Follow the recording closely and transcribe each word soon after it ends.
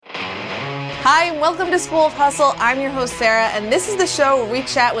Hi, and welcome to School of Hustle. I'm your host, Sarah, and this is the show where we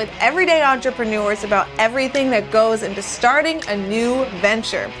chat with everyday entrepreneurs about everything that goes into starting a new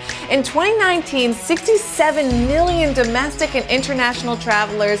venture. In 2019, 67 million domestic and international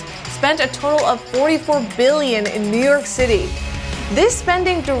travelers spent a total of $44 billion in New York City. This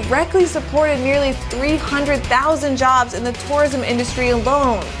spending directly supported nearly 300,000 jobs in the tourism industry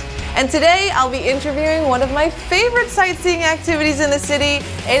alone. And today, I'll be interviewing one of my favorite sightseeing activities in the city.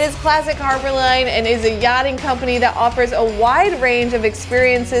 It is Classic Harbor Line and is a yachting company that offers a wide range of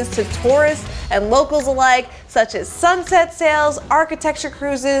experiences to tourists and locals alike, such as sunset sails, architecture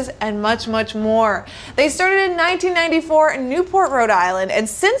cruises, and much, much more. They started in 1994 in Newport, Rhode Island, and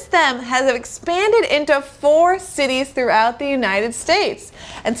since then has expanded into 4 cities throughout the United States.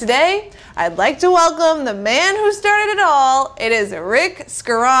 And today, I'd like to welcome the man who started it all. It is Rick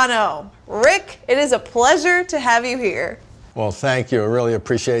Scarano. Rick, it is a pleasure to have you here. Well, thank you. I really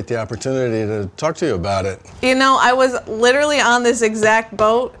appreciate the opportunity to talk to you about it. You know, I was literally on this exact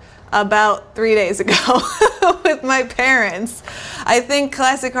boat about 3 days ago with my parents. I think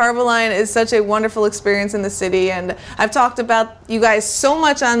Classic Harbor Line is such a wonderful experience in the city, and I've talked about you guys so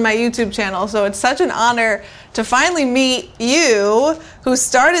much on my YouTube channel, so it's such an honor to finally meet you, who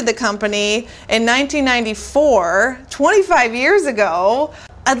started the company in 1994, 25 years ago.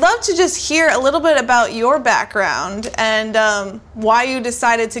 I'd love to just hear a little bit about your background and why you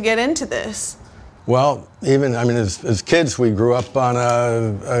decided to get into this. Well, as kids, we grew up on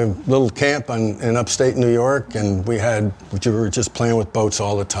a little camp in upstate New York, and we were just playing with boats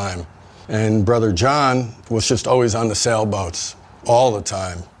all the time. And Brother John was just always on the sailboats all the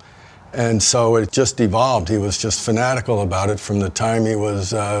time. And so it just evolved. He was just fanatical about it from the time he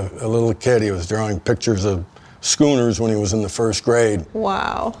was a little kid. He was drawing pictures of schooners when he was in the first grade.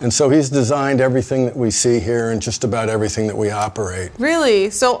 Wow. And so he's designed everything that we see here and just about everything that we operate. Really?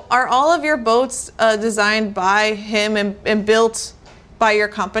 So are all of your boats designed by him and built by your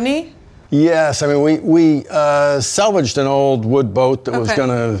company? Yes. I mean, we salvaged an old wood boat that was going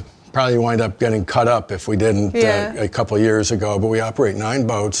to probably wind up getting cut up if we didn't a couple of years ago. But we operate 9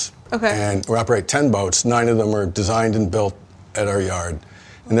 boats. And we operate 10 boats. 9 of them are designed and built at our yard.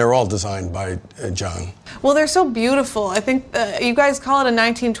 And they're all designed by John. Well, they're so beautiful. I think you guys call it a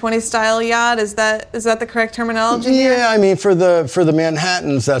 1920 style yacht. Is that the correct terminology? Yeah, I mean for the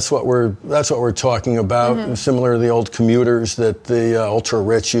Manhattans, that's what we're talking about. Mm-hmm. Similar to the old commuters that the ultra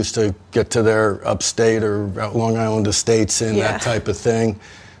rich used to get to their upstate or Long Island estates in, that type of thing.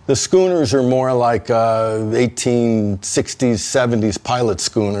 The schooners are more like 1860s, 70s pilot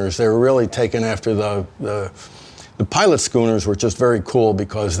schooners. They were really taken after the pilot schooners were just very cool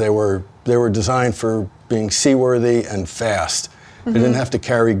because they were designed for being seaworthy and fast. Mm-hmm. They didn't have to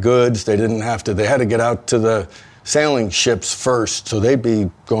carry goods. They had to get out to the sailing ships first. So they'd be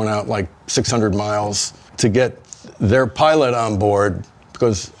going out like 600 miles to get their pilot on board,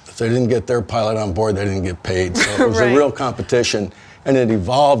 because if they didn't get their pilot on board, they didn't get paid. So it was a real competition. And it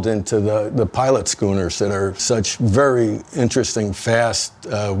evolved into the pilot schooners that are such very interesting, fast,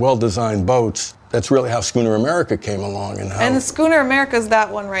 well-designed boats. That's really how Schooner America came along. And the Schooner America is that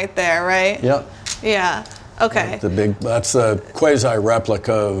one right there, right? Yep. Yeah. Okay. That's a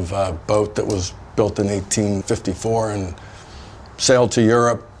quasi-replica of a boat that was built in 1854 and sailed to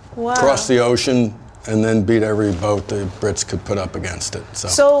Europe, crossed the ocean, and then beat every boat the Brits could put up against it.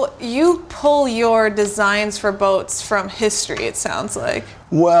 So you pull your designs for boats from history, it sounds like.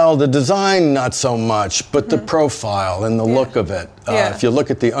 Well, the design, not so much, but the profile and the look of it. If you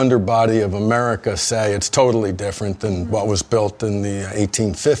look at the underbody of America, say, it's totally different than what was built in the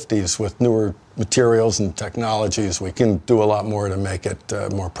 1850s with newer materials and technologies. We can do a lot more to make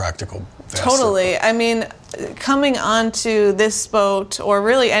it more practical. Faster. Totally. I mean, coming onto this boat, or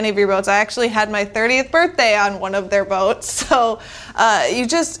really any of your boats, I actually had my 30th birthday on one of their boats. So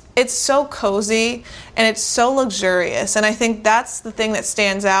it's so cozy and it's so luxurious. And I think that's the thing that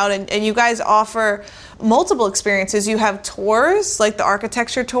stands out. And you guys offer multiple experiences. You have tours, like the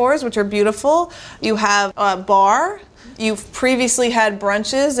architecture tours, which are beautiful. You have a bar. You've previously had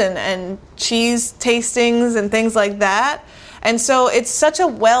brunches and cheese tastings and things like that. And so it's such a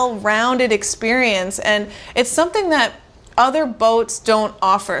well-rounded experience, and it's something that other boats don't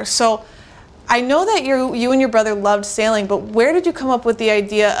offer. So I know that you and your brother loved sailing, but where did you come up with the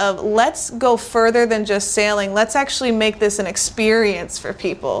idea of let's go further than just sailing? Let's actually make this an experience for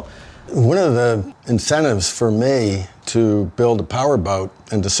people. One of the incentives for me to build a powerboat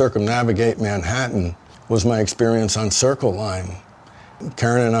and to circumnavigate Manhattan was my experience on Circle Line.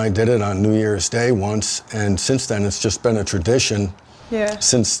 Karen and I did it on New Year's Day once, and since then it's just been a tradition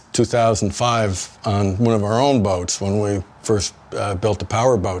since 2005 on one of our own boats when we first built a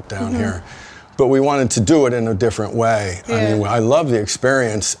powerboat down here. but we wanted to do it in a different way. Yeah. I mean, I love the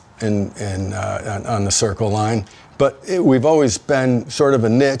experience on the Circle Line, but we've always been sort of a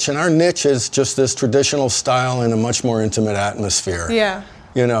niche, and our niche is just this traditional style in a much more intimate atmosphere. Yeah.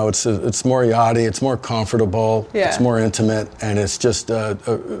 You know, it's more yachty, it's more comfortable, it's more intimate, and it's just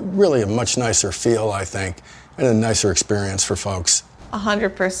really a much nicer feel, I think, and a nicer experience for folks.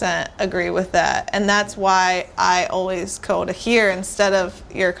 100% agree with that. And that's why I always go to here instead of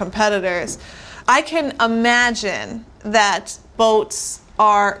your competitors. I can imagine that boats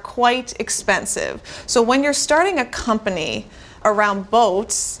are quite expensive. So when you're starting a company around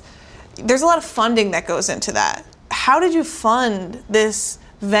boats, there's a lot of funding that goes into that. How did you fund this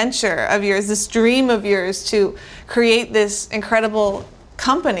venture of yours, this dream of yours to create this incredible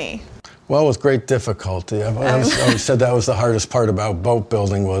company? Well, with great difficulty. I've always said that was the hardest part about boat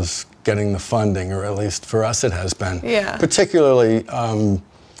building, was getting the funding, or at least for us it has been. Yeah. Particularly,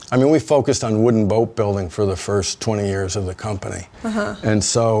 we focused on wooden boat building for the first 20 years of the company. And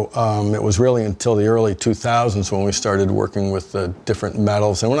so it was really until the early 2000s when we started working with the different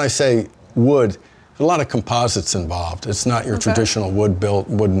metals. And when I say wood, a lot of composites involved. It's not your traditional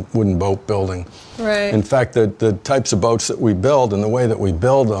wooden boat building. Right. In fact, the types of boats that we build and the way that we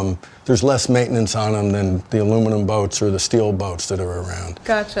build them, there's less maintenance on them than the aluminum boats or the steel boats that are around.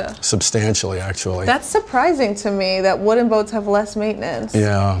 Gotcha. Substantially, actually. That's surprising to me that wooden boats have less maintenance.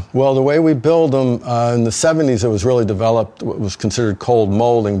 Yeah. Well, the way we build them, in the 70s it was really developed what was considered cold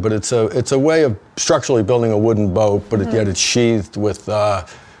molding, but it's a way of structurally building a wooden boat, but yet it's sheathed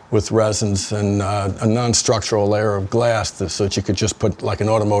with resins and a non-structural layer of glass so that you could just put like an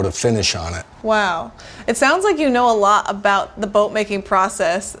automotive finish on it. Wow. It sounds like you know a lot about the boat making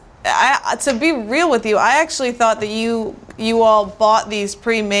process. To be real with you, I actually thought that you all bought these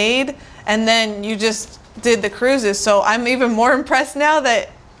pre-made and then you just did the cruises. So I'm even more impressed now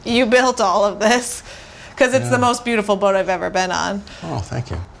that you built all of this, because it's the most beautiful boat I've ever been on. Oh, thank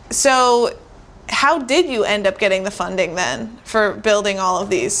you. So how did you end up getting the funding then for building all of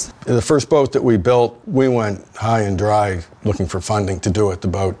these? The first boat that we built, we went high and dry looking for funding to do it, the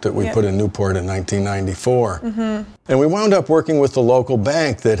boat that we put in Newport in 1994. And we wound up working with the local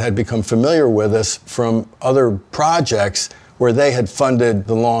bank that had become familiar with us from other projects where they had funded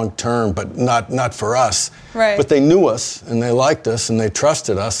the long term, but not for us. Right. But they knew us and they liked us and they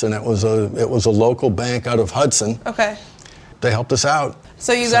trusted us, and it was a local bank out of Hudson. Okay. They helped us out.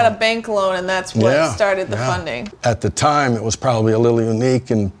 So you got a bank loan, and that's what started the funding. At the time, it was probably a little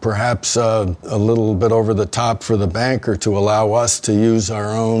unique and perhaps a little bit over the top for the banker to allow us to use our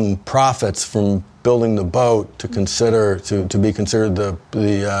own profits from building the boat to be considered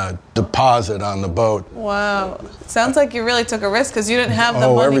the deposit on the boat. Wow. Sounds like you really took a risk because you didn't have the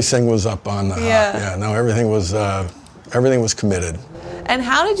money. Oh, everything was up on the everything was committed. And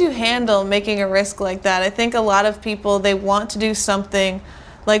how did you handle making a risk like that? I think a lot of people, they want to do something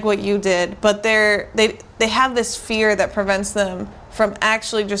like what you did, but they have this fear that prevents them from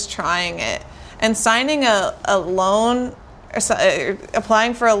actually just trying it. And signing a loan,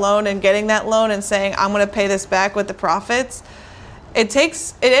 applying for a loan and getting that loan and saying, I'm going to pay this back with the profits, it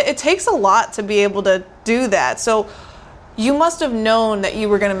takes a lot to be able to do that. So you must have known that you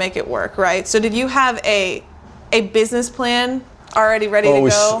were going to make it work, right? So did you have a business plan already ready to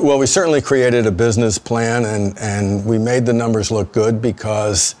go? Well, we certainly created a business plan, and we made the numbers look good,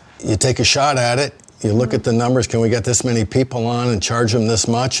 because you take a shot at it, you look at the numbers, can we get this many people on and charge them this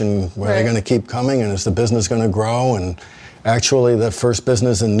much, and are they going to keep coming, and is the business going to grow? And actually, the first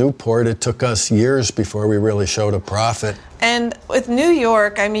business in Newport, it took us years before we really showed a profit. And with New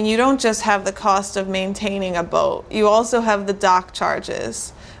York, I mean, you don't just have the cost of maintaining a boat, you also have the dock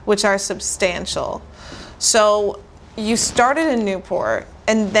charges, which are substantial. So you started in Newport,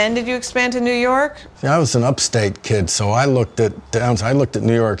 and then did you expand to New York? See, I was an upstate kid, so I looked at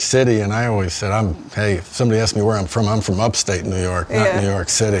New York City, and I always said, if somebody asks me where I'm from upstate New York, not New York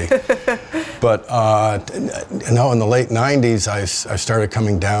City. But in the late 90s, I started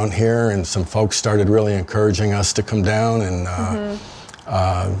coming down here, and some folks started really encouraging us to come down, and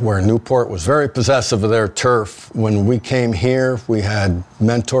where Newport was very possessive of their turf. When we came here, we had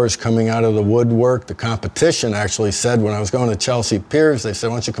mentors coming out of the woodwork. The competition actually said, when I was going to Chelsea Piers, they said,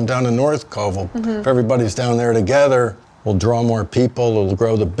 why don't you come down to North Cove? If everybody's down there together, we'll draw more people, it'll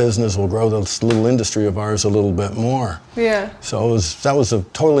grow the business, we'll grow this little industry of ours a little bit more. Yeah. So that was a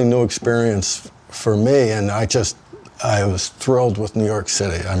totally new experience for me, and I was thrilled with New York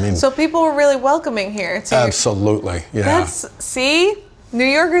City. I mean, so people were really welcoming here too. Absolutely, yeah. New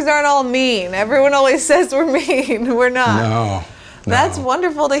Yorkers aren't all mean. Everyone always says we're mean. We're not. No. That's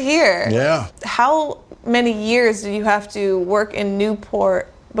wonderful to hear. Yeah. How many years did you have to work in Newport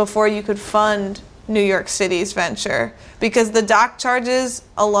before you could fund New York City's venture? Because the dock charges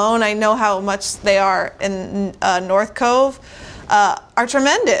alone, I know how much they are in North Cove, are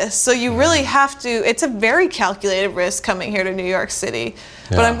tremendous. So you really have to, it's a very calculated risk coming here to New York City.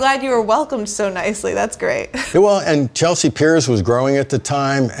 Yeah. But I'm glad you were welcomed so nicely. That's great. Well, and Chelsea Piers was growing at the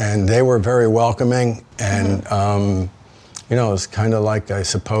time, and they were very welcoming. And, you know, it's kind of like, I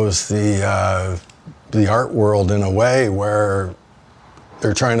suppose, the art world in a way, where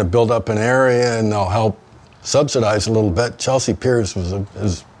they're trying to build up an area and they'll help subsidize a little bit. Chelsea Piers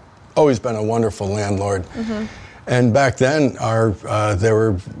has always been a wonderful landlord. And back then, they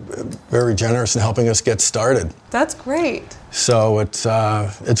were very generous in helping us get started. That's great. So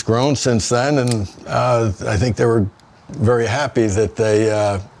it's grown since then, and I think they were very happy that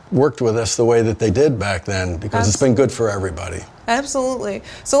they worked with us the way that they did back then, because It's been good for everybody. Absolutely.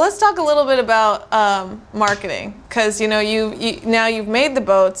 So let's talk a little bit about marketing, because now you've made the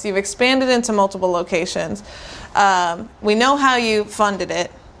boats, you've expanded into multiple locations. We know how you funded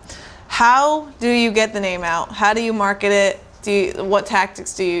it. How do you get the name out? How do you market it? What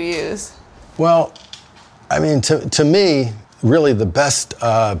tactics do you use? Well, I mean, to me, really the best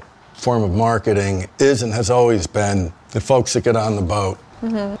form of marketing is and has always been the folks that get on the boat,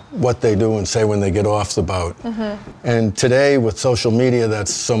 what they do and say when they get off the boat. And today, with social media,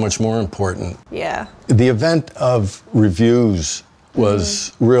 that's so much more important. Yeah. The event of reviews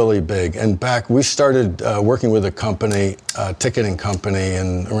was really big. And we started working with a company, ticketing company,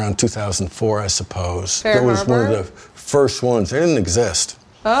 in around 2004, I suppose. Fair It was Harbor? one of the first ones. They didn't exist.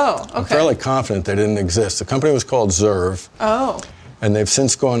 Oh, okay. I'm fairly confident they didn't exist. The company was called Zerv. Oh. And they've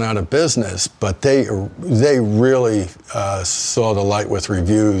since gone out of business, but they really saw the light with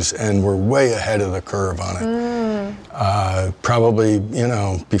reviews and were way ahead of the curve on it. Probably,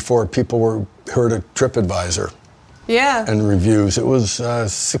 before people heard of TripAdvisor. Yeah. And reviews. It was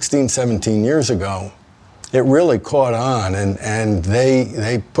 16, 17 years ago. It really caught on, and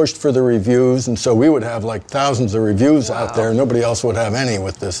they pushed for the reviews, and so we would have like thousands of reviews out there. Nobody else would have any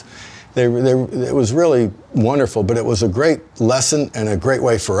with this. It was really wonderful, but it was a great lesson and a great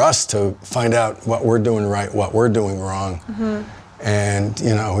way for us to find out what we're doing right, what we're doing wrong. And,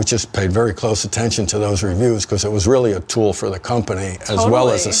 we just paid very close attention to those reviews, because it was really a tool for the company as well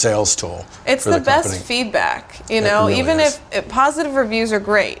as a sales tool. It's the best feedback, really even if positive reviews are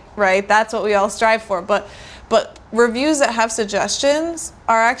great, right? That's what we all strive for. But reviews that have suggestions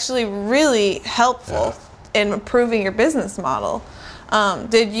are actually really helpful in improving your business model.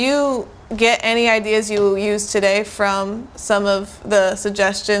 Did you get any ideas you will use today from some of the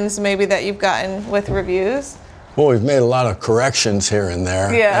suggestions maybe that you've gotten with reviews? Well, we've made a lot of corrections here and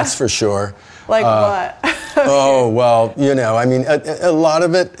there, that's for sure. Like what? Oh, well, I mean, a lot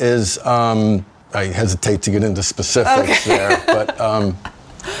of it is, I hesitate to get into specifics there, but,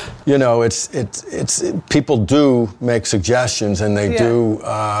 it's people do make suggestions, and they do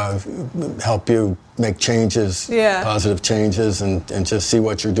help you make changes, positive changes, and just see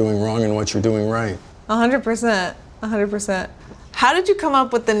what you're doing wrong and what you're doing right. 100%. 100%. How did you come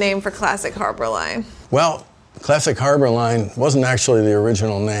up with the name for Classic Harbor Line? Well, Classic Harbor Line wasn't actually the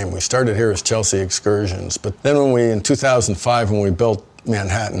original name. We started here as Chelsea Excursions, but then in 2005, when we built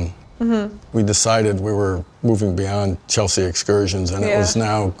Manhattan, we decided we were moving beyond Chelsea Excursions, and it was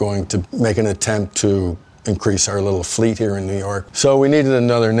now going to make an attempt to increase our little fleet here in New York. So we needed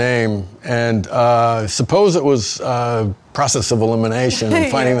another name, and suppose it was a process of elimination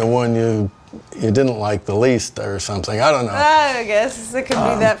and finding the one you didn't like the least or something. I don't know. I guess it could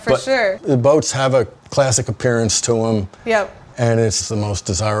be that for sure. The boats have a classic appearance to them. Yep. And it's the most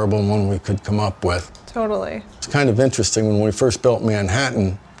desirable one we could come up with. Totally. It's kind of interesting. When we first built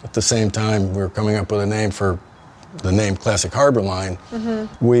Manhattan, at the same time we were coming up with a name for the name Classic Harbor Line,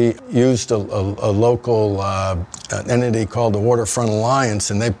 we used a local entity called the Waterfront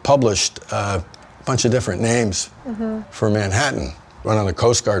Alliance, and they published a bunch of different names for Manhattan. Went on the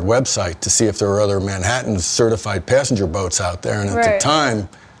Coast Guard website to see if there were other Manhattan certified passenger boats out there, and at the time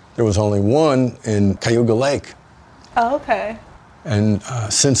there was only one in Cayuga Lake. Oh, okay. And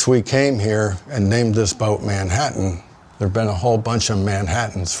since we came here and named this boat Manhattan, there have been a whole bunch of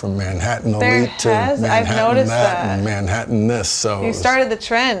Manhattans, from Manhattan Elite to Manhattan that and Manhattan this. So you started the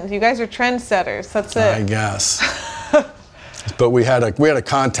trend. You guys are trendsetters. That's it. I guess. But we had a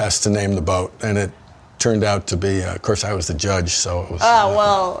contest to name the boat, and it turned out to be, of course, I was the judge, so it was.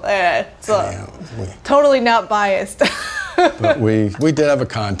 Totally not biased. But we did have a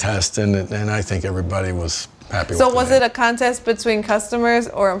contest, and I think everybody was happy with it. So was it a contest between customers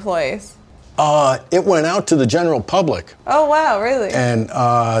or employees? It went out to the general public. Oh, wow, really? And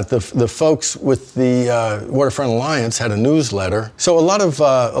the folks with the Waterfront Alliance had a newsletter. So a lot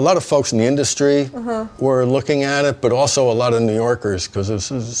of folks in the industry were looking at it, but also a lot of New Yorkers, because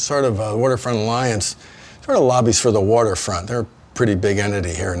this is sort of Waterfront Alliance sort of lobbies for the waterfront. They're a pretty big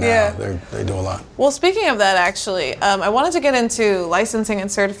entity here now. Yeah. They do a lot. Well, speaking of that, actually, I wanted to get into licensing and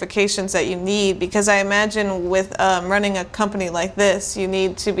certifications that you need, because I imagine with running a company like this, you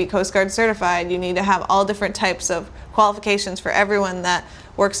need to be Coast Guard certified. You need to have all different types of qualifications for everyone that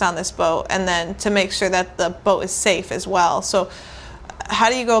works on this boat, and then to make sure that the boat is safe as well. So how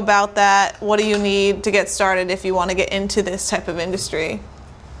do you go about that? What do you need to get started if you want to get into this type of industry?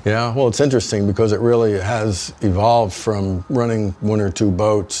 Yeah, well, it's interesting because it really has evolved from running one or two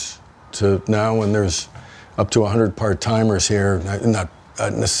boats to now when there's up to 100 part-timers here, not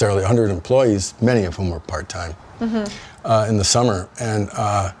necessarily 100 employees, many of whom are part-time in the summer. And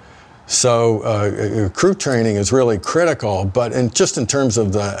so crew training is really critical, but just in terms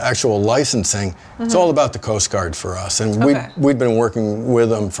of the actual licensing, it's all about the Coast Guard for us. And we'd been working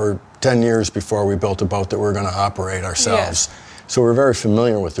with them for 10 years before we built a boat that we're going to operate ourselves. Yeah. So we're very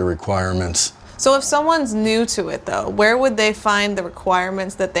familiar with the requirements. So if someone's new to it, though, where would they find the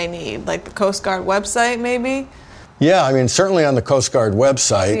requirements that they need? Like the Coast Guard website, maybe? Yeah, I mean, certainly on the Coast Guard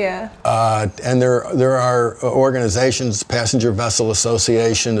website. Yeah. And there are organizations. Passenger Vessel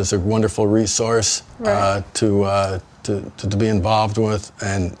Association is a wonderful resource to be involved with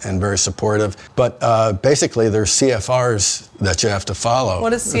and very supportive. But basically, there's CFRs that you have to follow.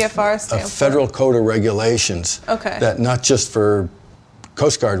 What does CFR stand for? A Federal Code of Regulations. Okay. That not just for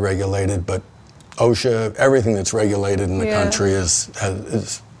Coast Guard regulated, but OSHA, everything that's regulated in the country is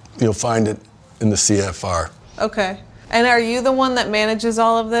you'll find it in the CFR. Okay. And are you the one that manages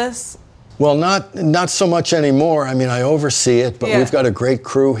all of this? Well, not so much anymore. I mean, I oversee it, but we've got a great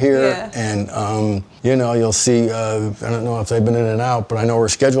crew here, and you'll see. I don't know if they've been in and out, but I know we're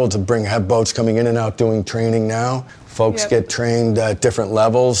scheduled to have boats coming in and out doing training now. Folks get trained at different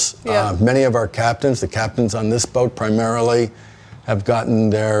levels. Many of our captains, the captains on this boat primarily, have gotten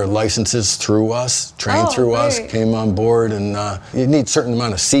their licenses through us, trained through us, came on board, and you need a certain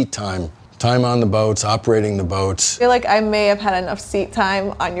amount of seat time on the boats, operating the boats. I feel like I may have had enough seat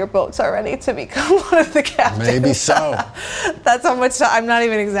time on your boats already to become one of the captains. Maybe so. That's how much time. I'm not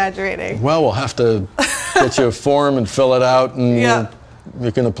even exaggerating. Well, we'll have to get you a form and fill it out, and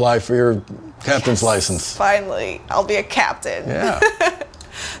you can apply for your captain's license. Finally, I'll be a captain. Yeah.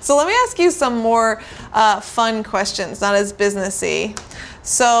 So let me ask you some more fun questions, not as businessy.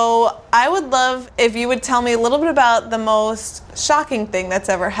 So I would love if you would tell me a little bit about the most shocking thing that's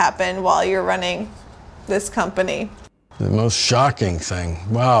ever happened while you're running this company. The most shocking thing?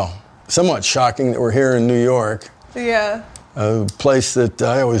 Wow. Somewhat shocking that we're here in New York. Yeah. A place that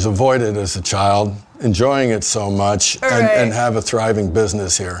I always avoided as a child, enjoying it so much, and have a thriving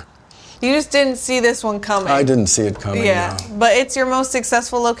business here. You just didn't see this one coming. I didn't see it coming, no. But it's your most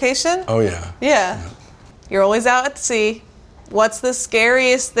successful location? Oh, yeah. Yeah. You're always out at sea. What's the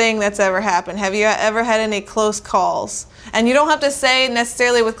scariest thing that's ever happened? Have you ever had any close calls? And you don't have to say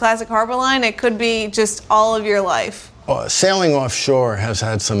necessarily with Classic Harbor Line. It could be just all of your life. Sailing offshore has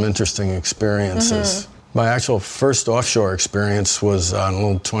had some interesting experiences. My actual first offshore experience was on a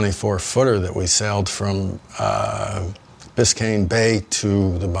little 24-footer that we sailed from Biscayne Bay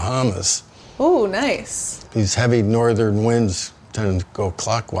to the Bahamas. Ooh, nice. These heavy northern winds tend to go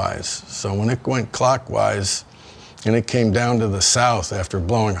clockwise. So when it went clockwise and it came down to the south after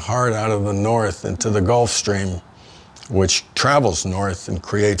blowing hard out of the north into the Gulf Stream, which travels north and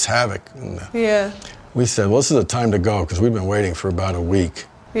creates havoc. We said, well, this is the time to go because we've been waiting for about a week.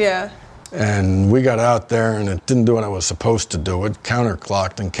 Yeah. And we got out there and it didn't do what it was supposed to do. It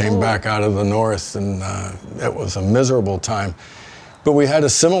counterclocked and came back out of the north, and it was a miserable time. But we had a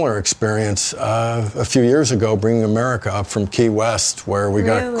similar experience a few years ago bringing America up from Key West, where we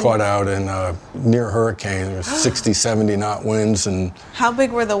got caught out in a near hurricane. There was 60, 70 knot winds. And how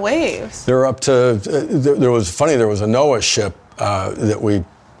big were the waves? They were up to, there was a NOAA ship that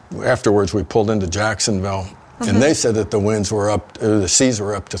afterwards we pulled into Jacksonville. And they said that the seas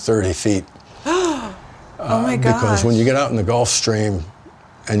were up to 30 feet. Oh my gosh. Because when you get out in the Gulf Stream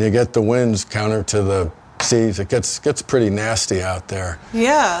and you get the winds counter to the seas, it gets pretty nasty out there.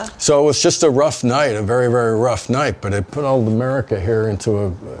 Yeah. So it was just a rough night, a very, very rough night, but it put old America here into a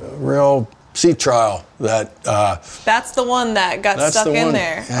real sea trial. That's the one that got stuck in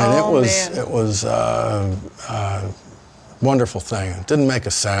there. And it was a wonderful thing. It didn't make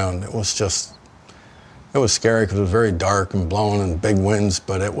a sound. It was just It was scary because it was very dark and blowing and big winds,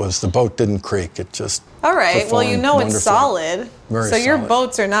 but the boat didn't creak. It just All right. Well, you know it's solid. Very so your solid.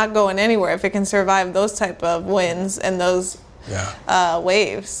 boats are not going anywhere if it can survive those type of winds and those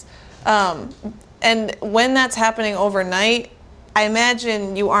waves. And when that's happening overnight, I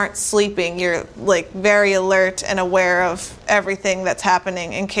imagine you aren't sleeping. You're like very alert and aware of everything that's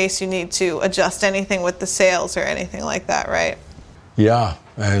happening in case you need to adjust anything with the sails or anything like that, right? Yeah,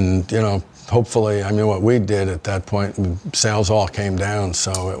 and hopefully, I mean, what we did at that point, sails all came down,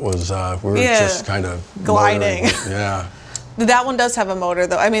 so it was we were just kind of gliding. Yeah. That one does have a motor,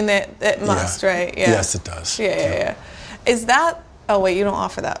 though. I mean, it must, right? Yeah. Yes, it does. Yeah. Is that? Oh wait, you don't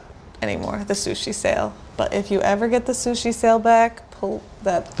offer that anymore, the sushi sail. But if you ever get the sushi sail back, pull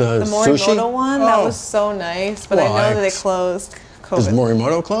that the Morimoto one. That was so nice. But well, I know that they closed. COVID. Is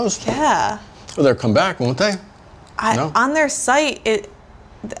Morimoto closed? Yeah. Well, they'll come back, won't they? No? On their site,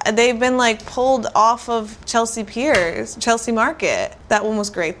 they've been like pulled off of Chelsea Market. That one was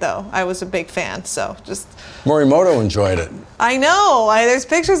great, though. I was a big fan. So just Morimoto enjoyed it. I know. There's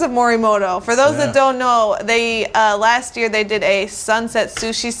pictures of Morimoto. For those that don't know, they last year they did a sunset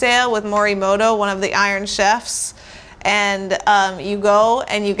sushi sail with Morimoto, one of the Iron Chefs, and you go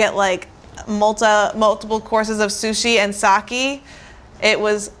and you get like multiple courses of sushi and sake. It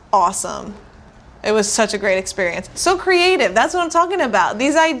was awesome. It was such a great experience. So creative. That's what I'm talking about.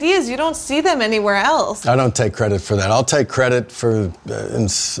 These ideas, you don't see them anywhere else. I don't take credit for that. I'll take credit for, in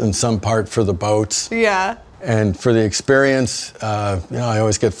some part, for the boats. Yeah. And for the experience, I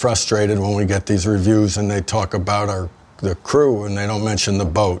always get frustrated when we get these reviews and they talk about the crew and they don't mention the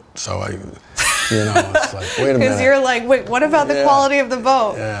boat. So it's like, wait a minute. Because you're like, wait, what about the quality of the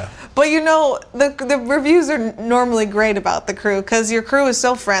boat? Yeah. But the reviews are normally great about the crew because your crew is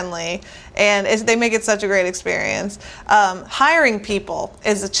so friendly and they make it such a great experience. Hiring people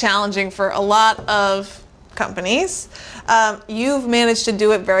is challenging for a lot of companies. You've managed to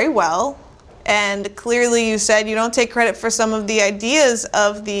do it very well. And clearly you said you don't take credit for some of the ideas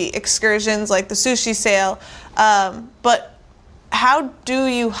of the excursions like the sushi sail. But how do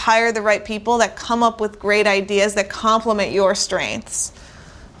you hire the right people that come up with great ideas that complement your strengths?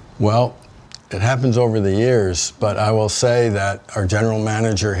 Well, it happens over the years, but I will say that our general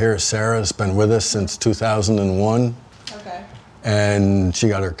manager here, Sarah, has been with us since 2001. Okay. And she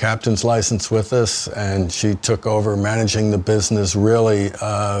got her captain's license with us, and she took over managing the business really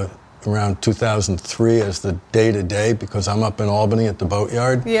around 2003 as the day-to-day, because I'm up in Albany at the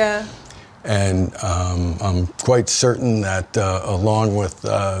boatyard. Yeah. And I'm quite certain that along with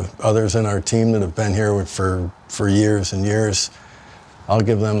others in our team that have been here for years and years, I'll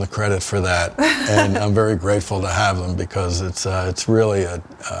give them the credit for that, and I'm very grateful to have them because it's really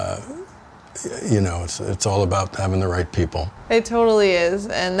it's all about having the right people. It totally is,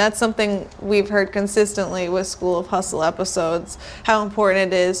 and that's something we've heard consistently with School of Hustle episodes, how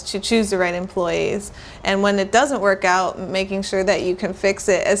important it is to choose the right employees, and when it doesn't work out, making sure that you can fix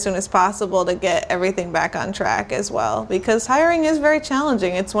it as soon as possible to get everything back on track as well, because hiring is very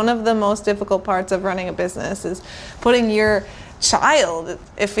challenging. It's one of the most difficult parts of running a business is putting your child,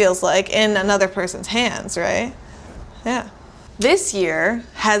 it feels like, in another person's hands, right? Yeah. This year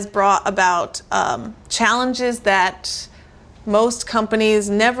has brought about challenges that most companies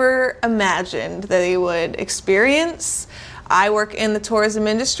never imagined that they would experience. I work in the tourism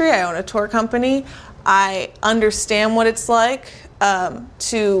industry. I own a tour company. I understand what it's like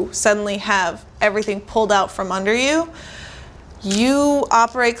to suddenly have everything pulled out from under you. You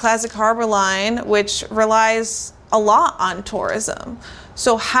operate Classic Harbor Line, which relies a lot on tourism.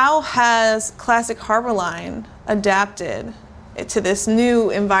 So how has Classic Harbor Line adapted to this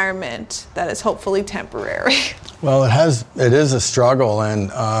new environment that is hopefully temporary? Well, it is a struggle,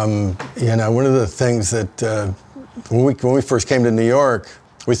 and one of the things that when we first came to New York,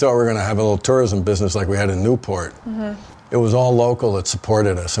 we thought we were going to have a little tourism business like we had in Newport. Mm-hmm. It was all local that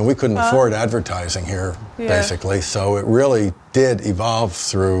supported us, and we couldn't afford advertising here, basically. So it really did evolve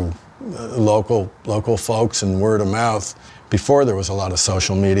through local folks and word of mouth before there was a lot of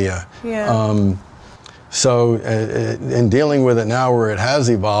social media. Yeah. So in dealing with it now where it has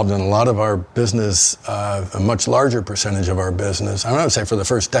evolved and a lot of our business, a much larger percentage of our business, I would say for the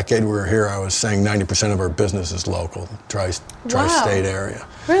first decade we were here, I was saying 90% of our business is local, tri-state area.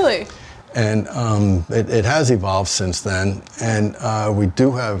 Really? And it has evolved since then, and we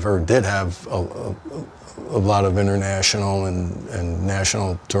did have a lot of international and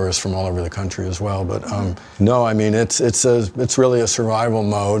national tourists from all over the country as well. But no, I mean it's really a survival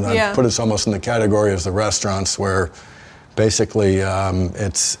mode. I put us almost in the category as the restaurants, where basically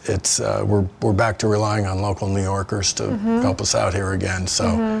we're back to relying on local New Yorkers to help us out here again.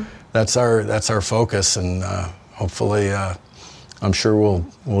 So that's our focus, and hopefully, I'm sure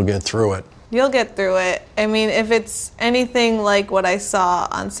we'll get through it. You'll get through it. I mean, if it's anything like what I saw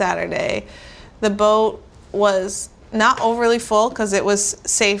on Saturday, the boat was not overly full because it was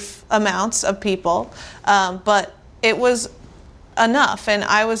safe amounts of people, but it was enough. And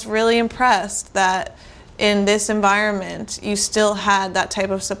I was really impressed that in this environment, you still had that type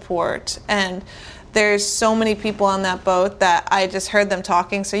of support. And there's so many people on that boat that I just heard them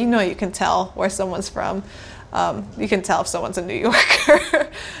talking, so you can tell where someone's from. You can tell if someone's a New Yorker.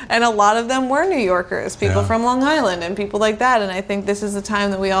 And a lot of them were New Yorkers, people from Long Island and people like that. And I think this is the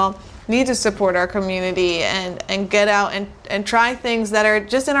time that we all need to support our community and get out and try things that are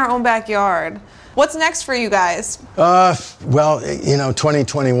just in our own backyard. What's next for you guys? Well,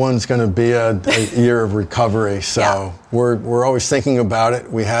 2021 is going to be a year of recovery, so we're always thinking about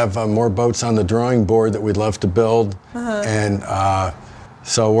it. We have more boats on the drawing board that we'd love to build, and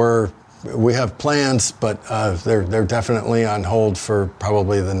so we have plans, but they're definitely on hold for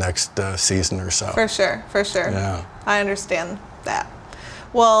probably the next season or so. For sure. Yeah. I understand that.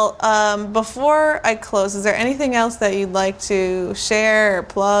 Well, before I close, is there anything else that you'd like to share or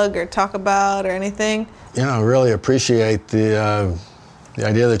plug or talk about or anything? I really appreciate the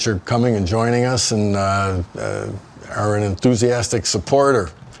idea that you're coming and joining us and are an enthusiastic supporter.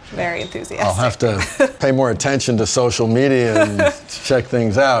 Very enthusiastic. I'll have to pay more attention to social media and check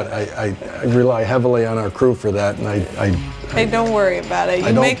things out. I rely heavily on our crew for that, and Hey, don't worry about it.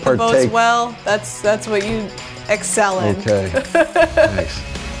 You make the boats well. That's what you excel in. Okay. Thanks.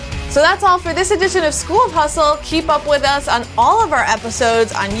 So that's all for this edition of School of Hustle. Keep up with us on all of our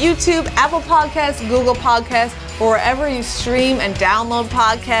episodes on YouTube, Apple Podcasts, Google Podcasts, or wherever you stream and download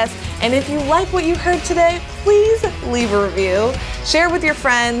podcasts. And if you like what you heard today, please leave a review, share with your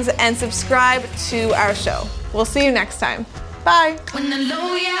friends, and subscribe to our show. We'll see you next time. Bye. When the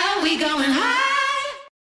low, yeah, we going high.